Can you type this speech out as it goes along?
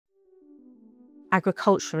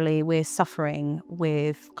Agriculturally, we're suffering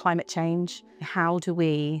with climate change. How do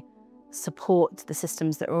we support the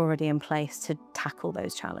systems that are already in place to tackle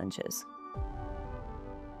those challenges?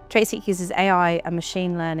 Traitseq uses AI and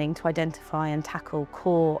machine learning to identify and tackle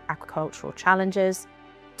core agricultural challenges,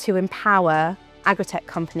 to empower agri-tech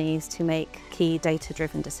companies to make key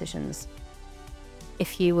data-driven decisions.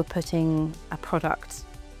 If you were putting a product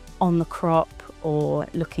on the crop or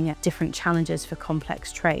looking at different challenges for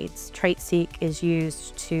complex trades, Traitseq is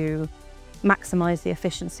used to maximise the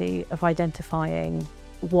efficiency of identifying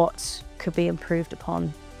what could be improved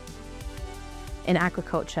upon. In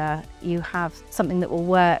agriculture, you have something that will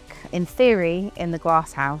work in theory in the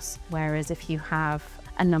glasshouse, whereas if you have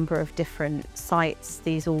a number of different sites,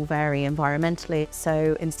 these all vary environmentally.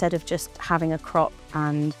 So instead of just having a crop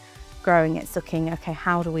and growing it, it's looking, okay,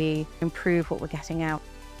 how do we improve what we're getting out?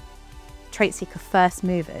 Traitseq are first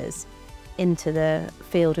movers into the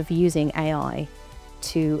field of using AI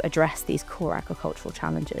to address these core agricultural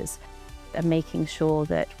challenges and making sure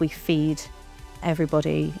that we feed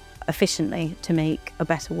everybody efficiently to make a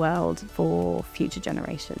better world for future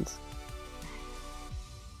generations.